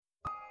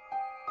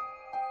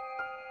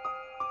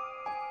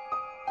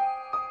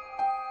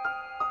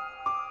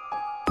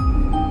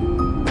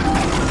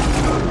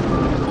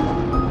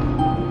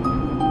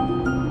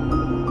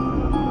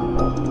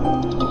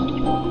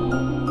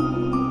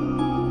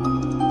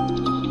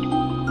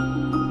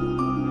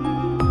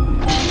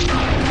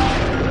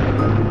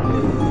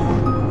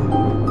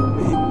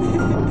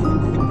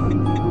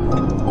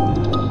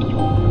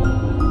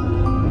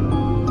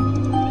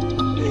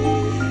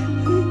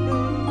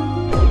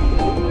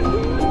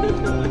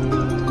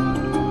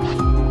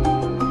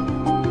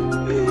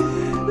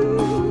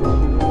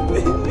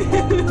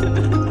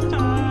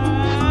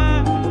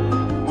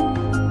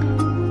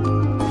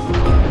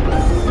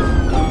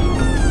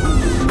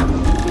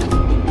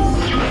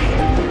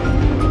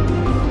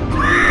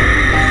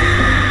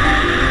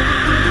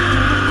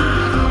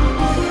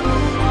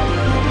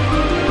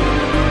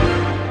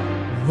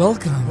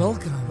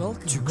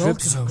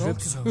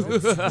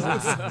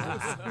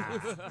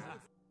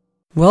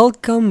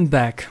Welcome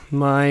back,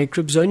 my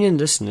Cribzonian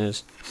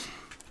listeners.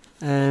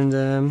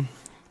 And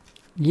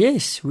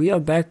yes, we are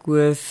back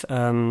with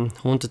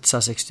Haunted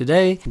Sussex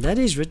today. That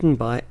is written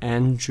by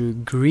Andrew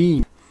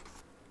Green.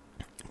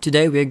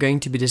 Today we are going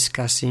to be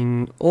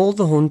discussing all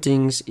the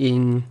hauntings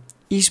in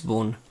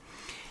Eastbourne.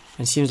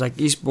 And it seems like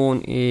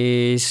Eastbourne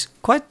is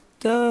quite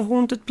a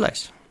haunted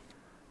place.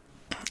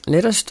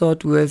 Let us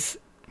start with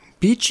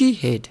Beachy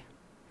Head.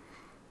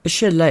 A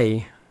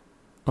chalet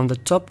on the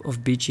top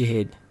of Beachy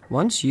Head,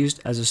 once used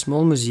as a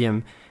small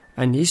museum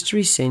and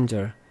history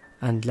centre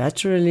and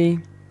laterally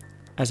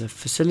as a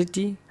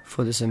facility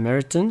for the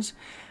Samaritans,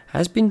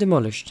 has been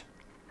demolished.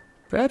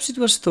 Perhaps it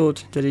was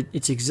thought that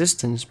its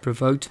existence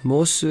provoked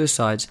more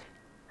suicides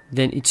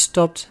than it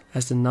stopped,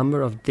 as the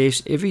number of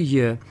deaths every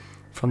year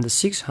from the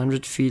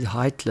 600 feet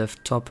high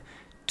cliff top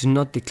do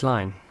not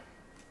decline.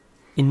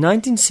 In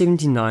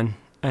 1979,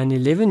 an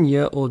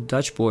 11-year-old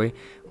Dutch boy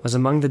was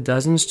among the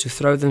dozens to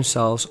throw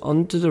themselves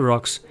onto the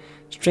rocks,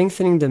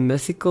 strengthening the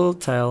mythical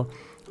tale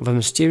of a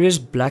mysterious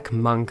black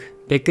monk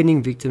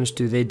beckoning victims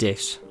to their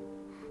deaths.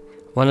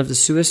 One of the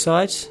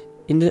suicides,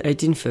 in the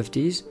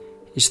 1850s,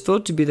 is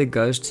thought to be the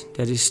ghost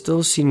that is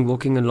still seen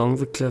walking along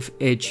the cliff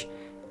edge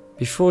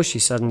before she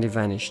suddenly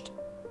vanished.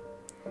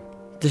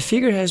 The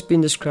figure has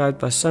been described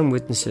by some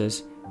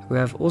witnesses who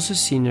have also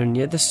seen her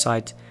near the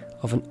site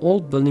of an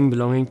old building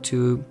belonging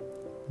to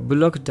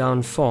Bullock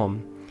Down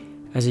Farm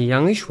as a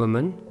youngish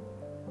woman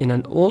in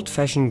an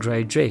old-fashioned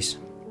grey dress.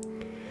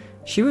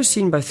 She was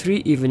seen by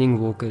 3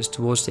 evening walkers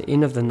towards the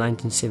end of the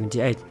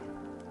 1978,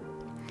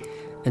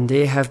 and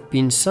there have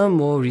been some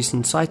more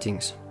recent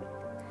sightings.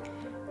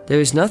 There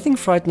is nothing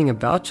frightening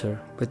about her,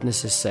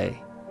 witnesses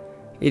say.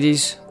 It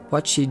is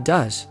what she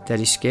does that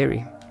is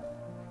scary.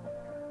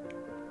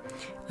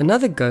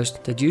 Another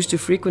ghost that used to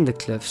frequent the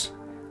cliffs,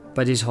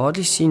 but is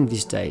hardly seen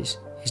these days,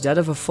 is that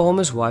of a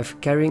farmer's wife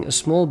carrying a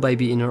small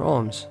baby in her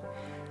arms.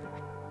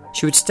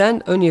 She would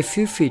stand only a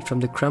few feet from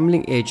the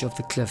crumbling edge of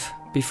the cliff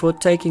before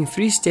taking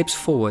 3 steps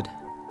forward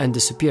and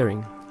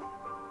disappearing.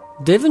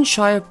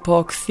 Devonshire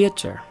Park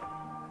Theatre.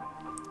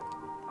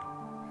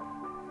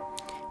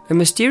 A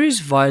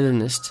mysterious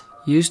violinist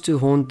used to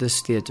haunt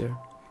this theatre.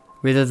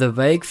 Whether the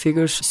vague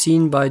figures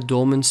seen by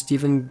doorman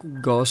Stephen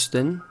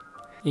Garston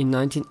in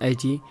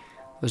 1980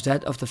 was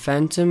that of the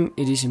phantom,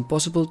 it is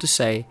impossible to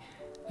say,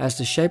 as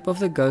the shape of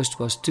the ghost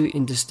was too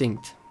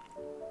indistinct.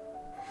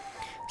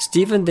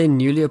 Stephen, then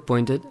newly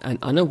appointed and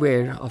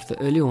unaware of the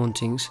early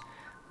hauntings,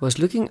 was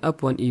looking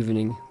up one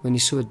evening when he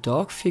saw a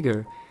dark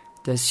figure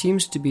that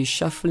seems to be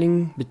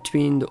shuffling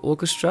between the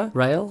orchestra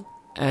rail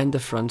and the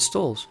front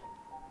stalls.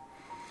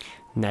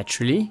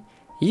 Naturally,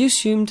 he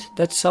assumed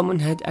that someone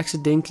had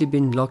accidentally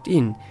been locked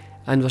in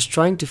and was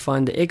trying to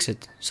find the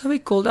exit, so he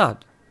called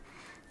out,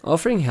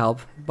 offering help,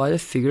 but the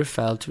figure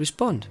failed to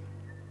respond.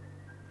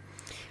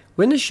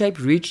 When the shape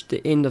reached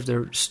the end of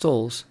the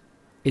stalls,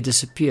 it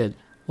disappeared,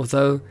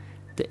 although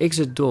the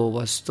exit door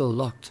was still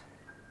locked.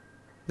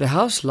 The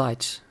house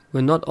lights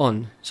were not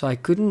on, so I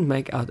couldn't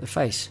make out a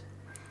face,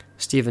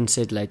 Stephen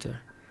said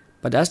later.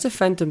 But as the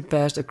phantom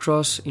passed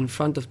across in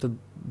front of the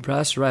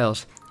brass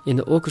rails in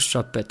the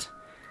orchestra pit,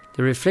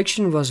 the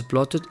reflection was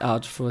blotted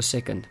out for a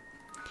second.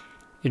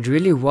 It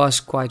really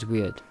was quite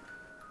weird.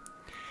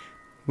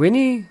 When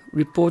he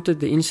reported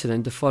the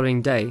incident the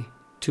following day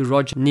to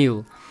Roger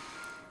Neal,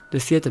 the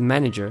theatre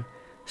manager,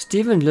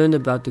 Stephen learned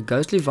about the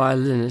ghostly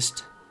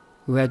violinist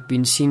who had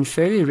been seen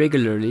fairly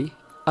regularly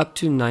up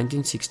to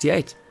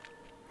 1968.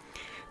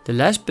 The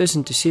last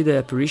person to see the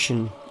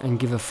apparition and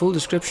give a full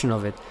description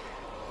of it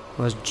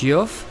was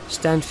Geoff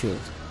Stanfield,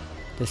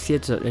 the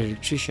theatre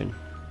electrician.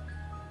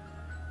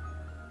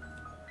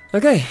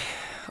 Okay,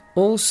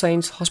 All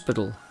Saints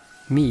Hospital,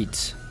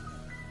 Meads.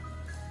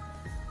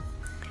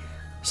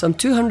 Some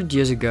 200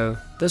 years ago,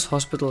 this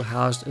hospital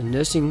housed a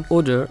nursing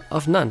order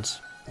of nuns,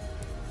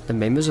 the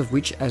members of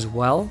which, as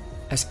well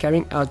as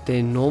carrying out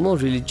their normal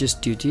religious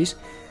duties,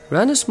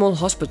 ran a small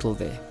hospital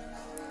there.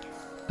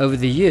 Over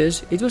the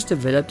years, it was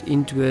developed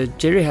into a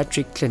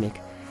geriatric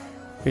clinic,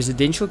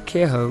 residential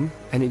care home,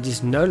 and it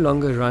is no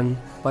longer run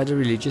by the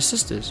religious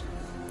sisters.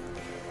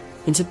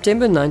 In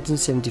September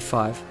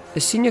 1975, a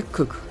senior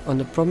cook on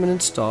the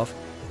prominent staff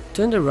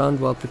turned around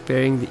while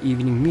preparing the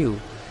evening meal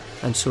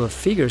and saw a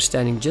figure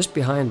standing just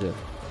behind her.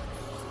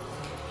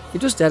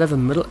 It was that of a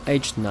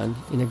middle-aged nun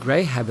in a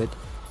grey habit,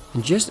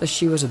 and just as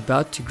she was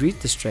about to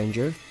greet the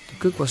stranger, the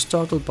cook was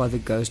startled by the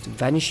ghost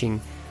vanishing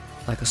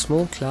like a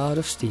small cloud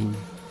of steam.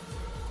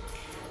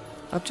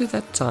 Up to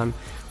that time,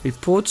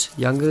 reports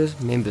younger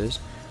members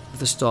of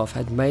the staff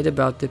had made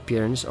about the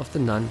appearance of the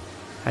nun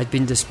had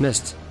been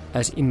dismissed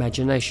as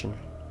imagination.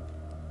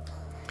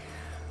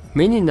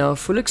 Many now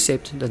fully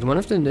accept that one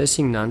of the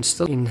nursing nuns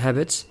still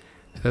inhabits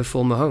her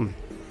former home,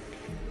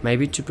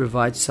 maybe to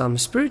provide some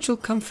spiritual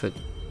comfort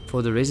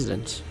for the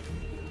residents,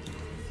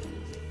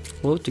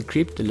 or to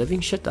creep the living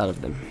shit out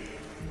of them.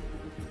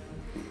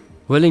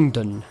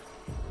 Willingdon.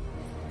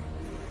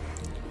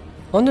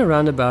 On the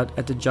roundabout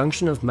at the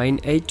junction of Main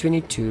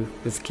 822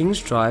 with Kings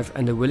Drive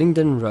and the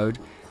Willingdon Road,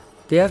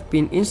 there have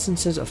been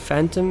instances of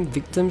phantom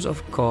victims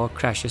of car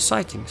crashes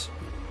sightings.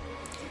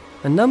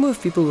 A number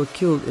of people were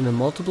killed in a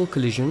multiple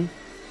collision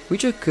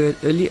which occurred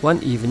early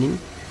one evening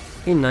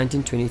in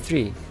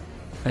 1923,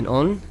 and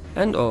on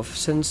and off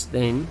since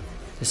then,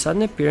 the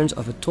sudden appearance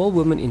of a tall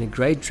woman in a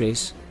grey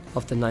dress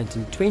of the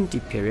 1920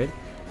 period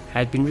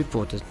had been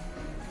reported.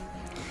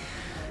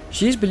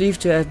 She is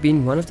believed to have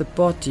been one of the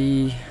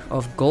party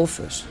of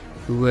golfers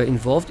who were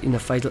involved in a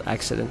fatal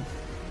accident.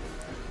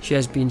 She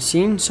has been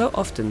seen so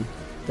often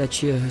that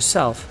she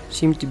herself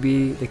seemed to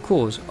be the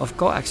cause of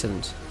car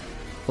accidents,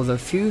 although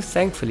few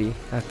thankfully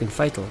have been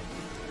fatal.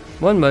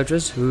 One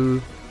motorist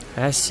who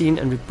has seen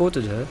and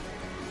reported her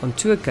on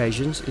 2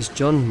 occasions is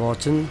John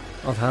Martin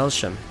of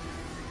Hailsham.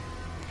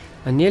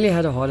 I nearly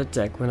had a heart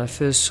attack when I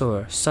first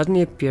saw her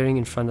suddenly appearing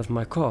in front of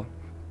my car.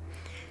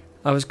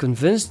 I was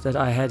convinced that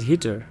I had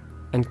hit her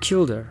and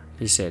killed her,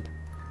 he said.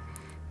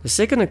 The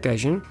second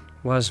occasion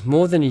was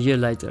more than a year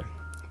later,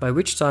 by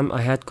which time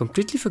I had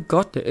completely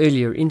forgot the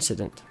earlier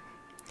incident.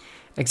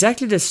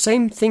 Exactly the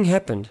same thing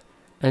happened,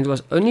 and it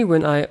was only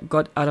when I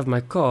got out of my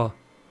car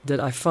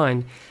that I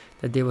find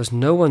that there was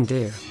no one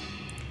there.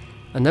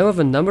 I know of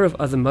a number of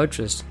other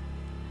motorists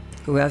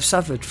who have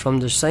suffered from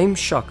the same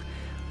shock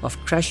of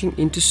crashing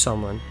into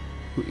someone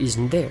who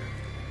isn't there.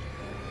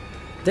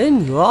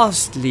 Then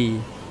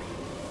lastly,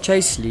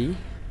 Chaseley,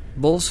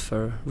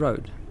 Bolsford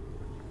Road.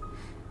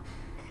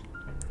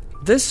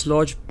 This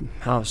large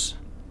house,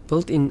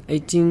 built in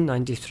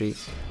 1893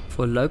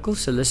 for a local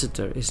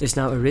solicitor, is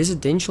now a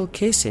residential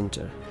care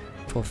centre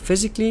for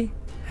physically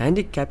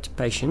handicapped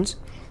patients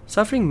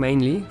suffering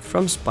mainly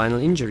from spinal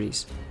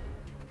injuries.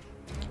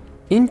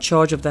 In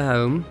charge of the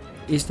home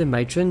is the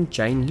matron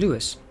Jane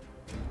Lewis.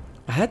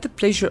 I had the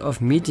pleasure of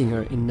meeting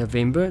her in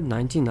November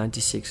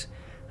 1996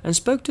 and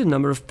spoke to a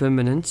number of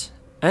permanent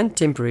and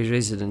temporary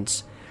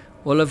residents,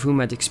 all of whom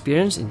had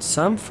experienced in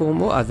some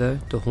form or other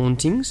the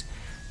hauntings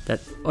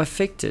that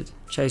affected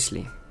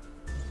Chaseley.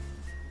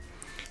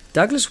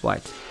 Douglas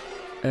White,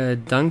 a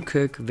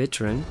Dunkirk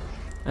veteran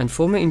and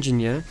former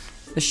engineer,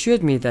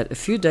 assured me that a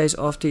few days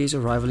after his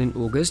arrival in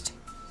August,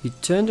 he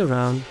turned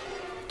around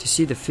to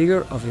see the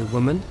figure of a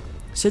woman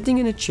sitting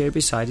in a chair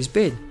beside his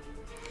bed.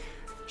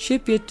 She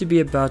appeared to be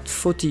about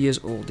 40 years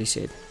old, he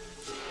said,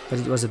 but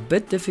it was a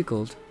bit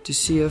difficult to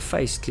see her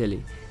face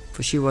clearly,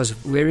 for she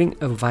was wearing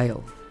a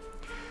veil.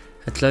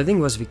 Her clothing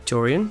was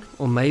Victorian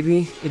or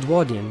maybe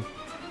Edwardian,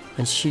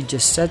 and she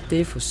just sat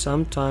there for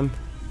some time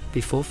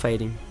before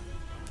fading.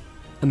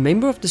 A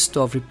member of the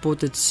staff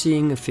reported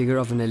seeing a figure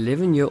of an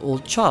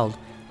 11-year-old child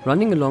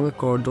running along a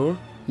corridor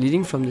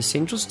leading from the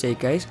central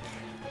staircase,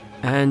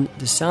 and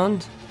the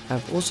sound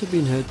have also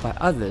been heard by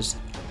others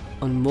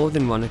on more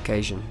than one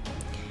occasion.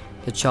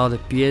 The child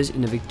appears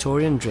in a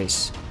Victorian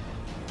dress.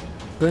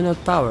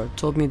 Bernard Power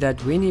told me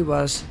that when he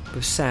was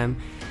with Sam,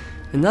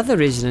 another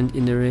resident,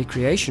 in the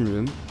recreation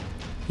room,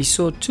 he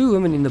saw 2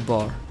 women in the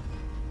bar.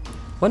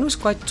 One was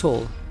quite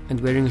tall and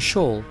wearing a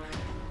shawl,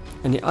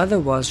 and the other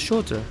was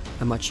shorter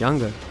and much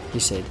younger, he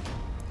said.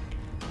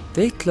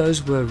 Their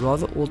clothes were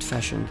rather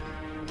old-fashioned,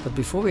 but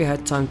before we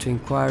had time to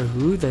inquire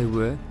who they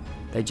were,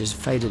 they just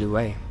faded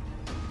away.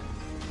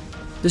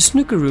 The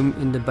snooker room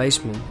in the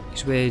basement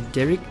is where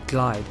Derek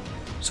Glyde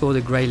saw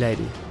the grey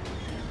lady.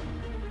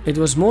 It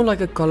was more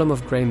like a column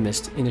of grey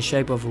mist in the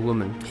shape of a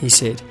woman, he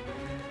said.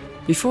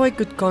 Before I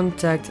could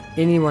contact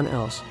anyone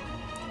else,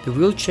 the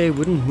wheelchair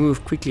wouldn't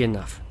move quickly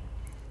enough.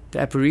 The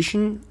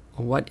apparition,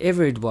 or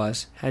whatever it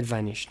was, had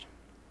vanished.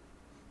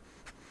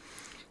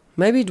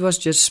 Maybe it was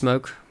just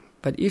smoke,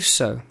 but if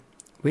so,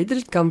 where did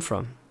it come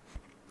from?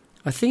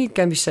 I think it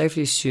can be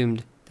safely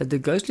assumed that the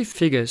ghostly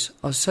figures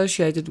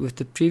associated with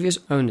the previous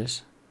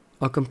owners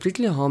are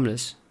completely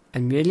harmless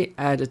and merely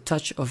add a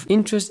touch of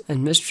interest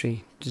and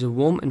mystery to the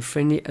warm and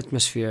friendly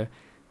atmosphere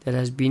that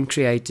has been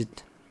created,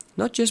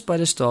 not just by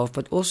the staff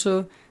but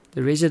also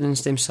the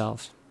residents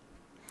themselves.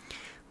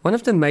 One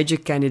of the major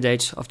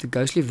candidates of the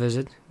ghostly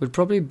visit would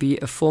probably be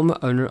a former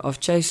owner of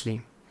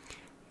Chaseley,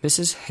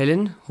 Mrs.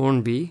 Helen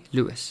Hornby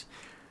Lewis,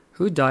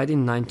 who died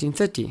in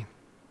 1930.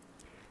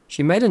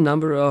 She made a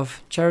number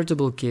of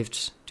charitable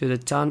gifts to the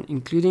town,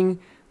 including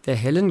the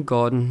Helen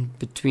Garden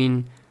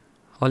between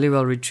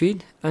Holywell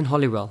Retreat and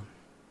Holywell.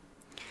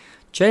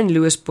 Jane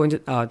Lewis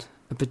pointed out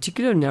a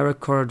particular narrow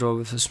corridor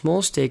with a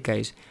small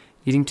staircase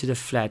leading to the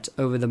flat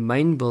over the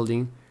main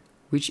building,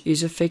 which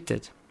is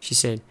affected, she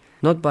said,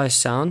 not by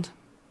sound,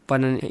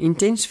 but an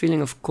intense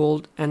feeling of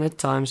cold and at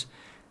times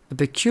a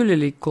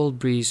peculiarly cold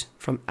breeze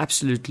from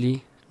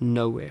absolutely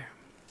nowhere.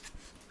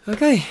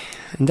 Okay,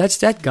 and that's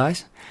that,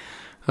 guys.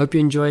 Hope you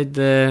enjoyed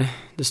the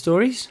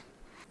stories.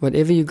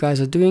 Whatever you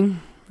guys are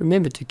doing,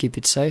 remember to keep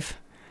it safe.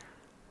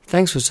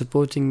 Thanks for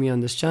supporting me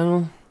on this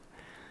channel.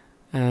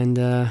 And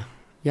I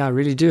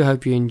really do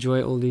hope you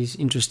enjoy all these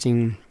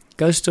interesting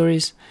ghost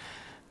stories.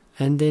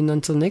 And then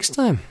until next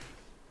time,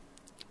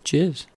 cheers.